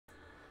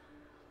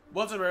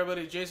What's up,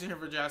 everybody? Jason here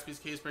for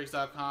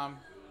JaspysCaseBreaks.com.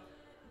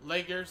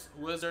 Lakers,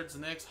 Wizards,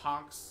 Knicks,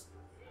 Hawks,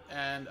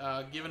 and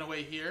given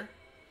away here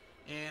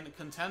in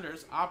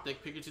Contenders,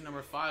 Optic, pick your team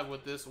number 5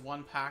 with this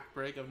one-pack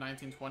break of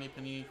 1920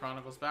 Panini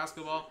Chronicles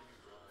basketball.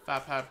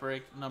 Fat Pack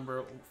break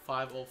number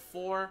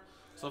 504.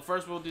 So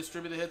first we'll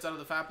distribute the hits out of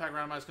the Fat Pack,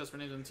 randomize customer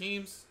names and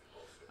teams.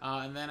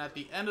 And then at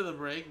the end of the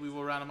break, we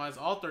will randomize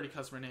all 30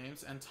 customer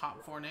names, and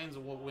top 4 names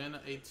will win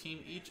a team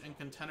each in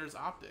Contenders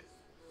Optic.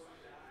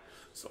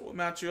 So we'll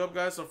match you up,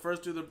 guys. So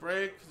first do the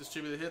break,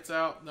 distribute the hits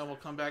out, then we'll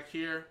come back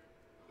here,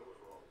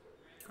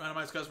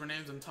 randomize customer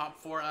names, and top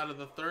 4 out of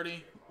the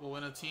 30 will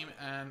win a team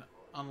and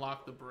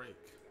unlock the break.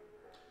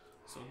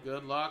 So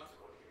good luck.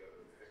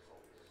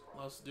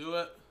 Let's do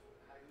it.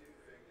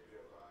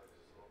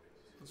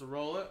 Let's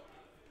roll it.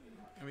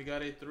 And we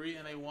got a 3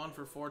 and a 1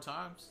 for 4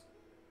 times.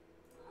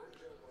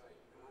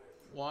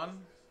 1,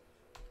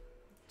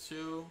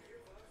 2,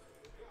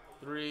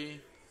 3,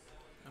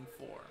 and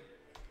 4.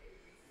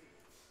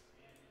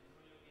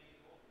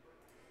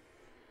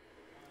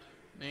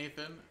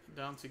 Nathan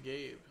down to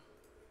Gabe.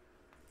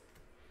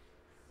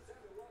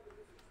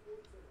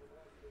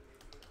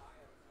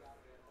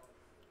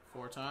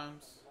 Four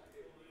times.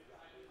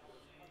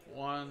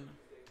 1,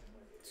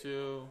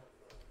 2,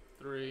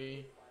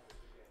 3,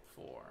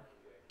 4.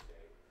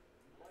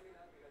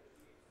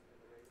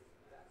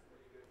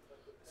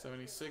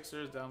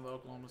 76ers down to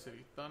Oklahoma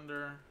City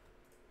Thunder.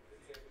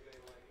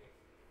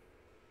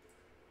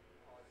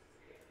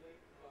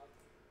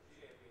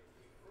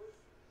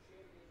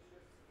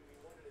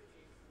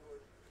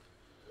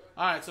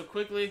 Alright, so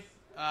quickly,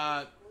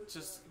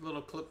 just a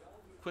little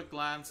quick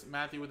glance.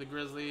 Matthew with the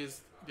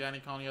Grizzlies,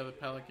 Danny Coney of the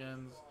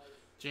Pelicans,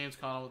 James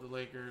Connell with the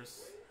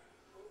Lakers,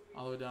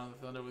 all the way down to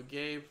the Thunder with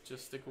Gabe.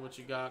 Just stick with what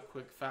you got.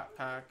 Quick Fat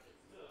Pack.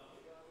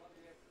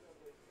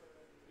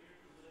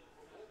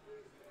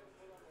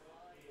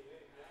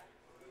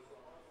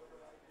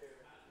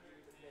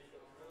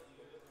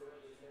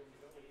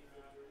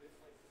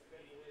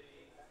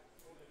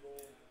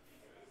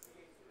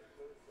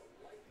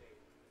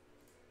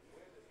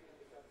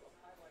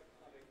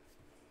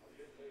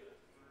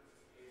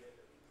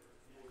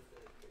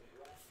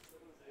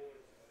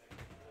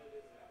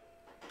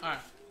 Alright.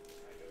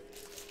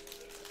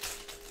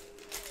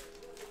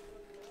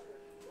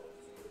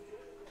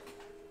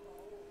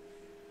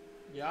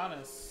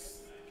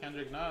 Giannis,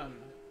 Kendrick Nunn,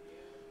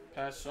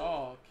 Pat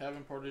Shaw,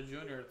 Kevin Porter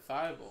Jr.,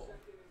 Thibault.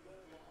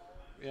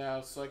 We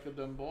have Psycho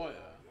Demboya.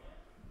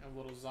 We have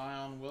little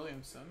Zion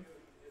Williamson.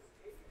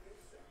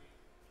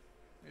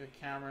 We have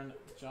Cameron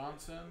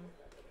Johnson,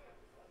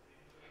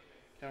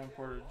 Kevin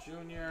Porter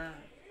Jr.,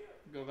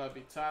 Goga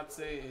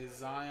Bitadze, a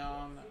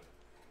Zion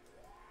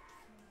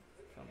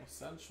from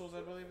Essentials,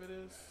 I believe it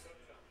is,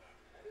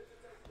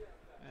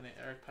 and an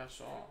Eric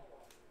Paschal.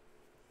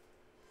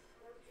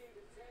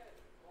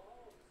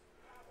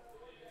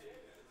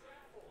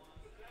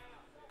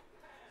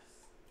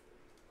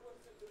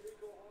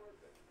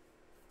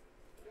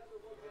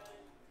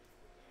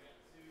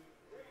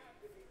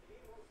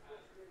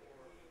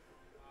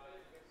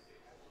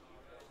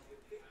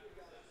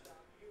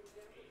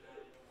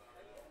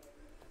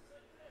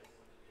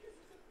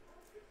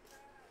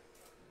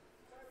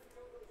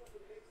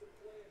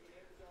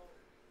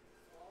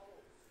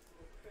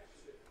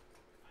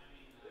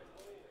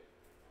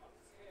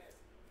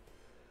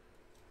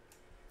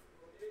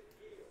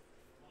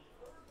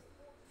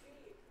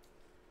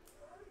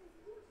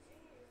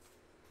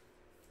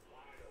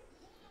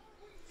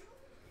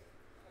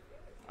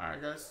 Alright,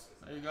 guys,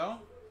 there you go.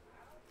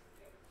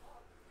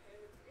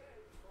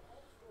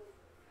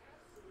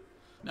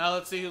 Now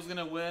let's see who's going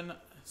to win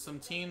some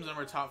teams.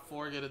 Number top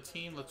 4 get a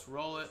team. Let's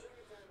roll it.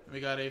 And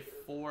we got a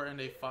 4 and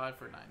a 5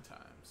 for 9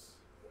 times.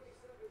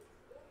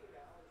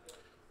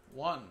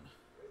 1,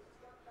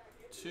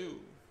 2,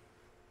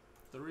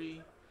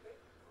 3,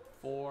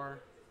 4,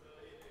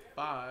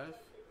 5.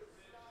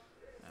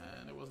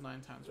 And it was 9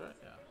 times, right?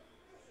 Yeah.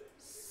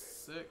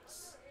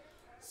 6,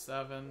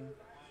 7,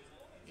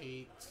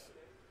 8,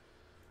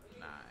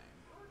 9.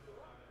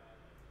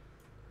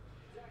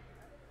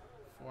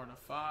 4 and a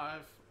 5.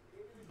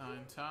 9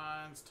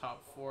 times.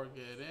 Top 4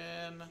 get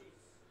in.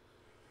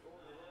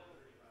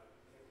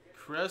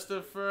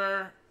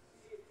 Christopher,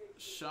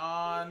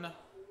 Sean,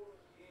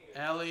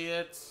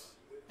 Elliot,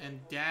 and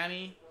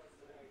Danny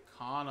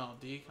Connell.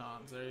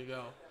 Decons. There you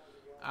go.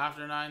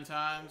 After 9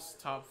 times,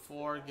 top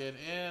 4 get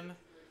in.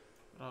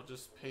 But I'll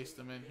just paste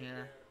them in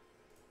here.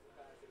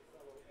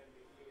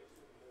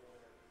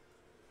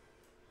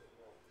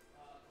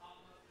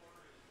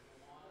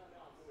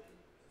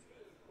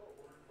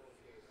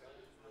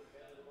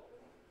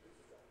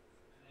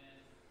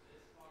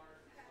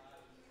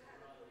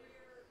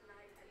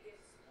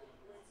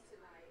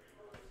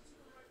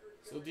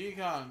 So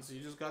Decons, you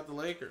just got the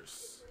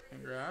Lakers.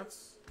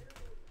 Congrats.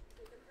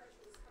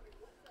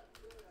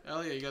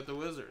 Elliot, you got the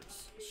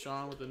Wizards.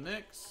 Sean with the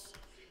Knicks.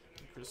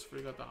 And Christopher,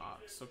 you got the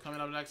Hawks. So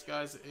coming up next,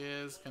 guys,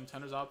 is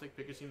Contenders Optic.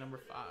 Pick your team number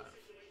 5.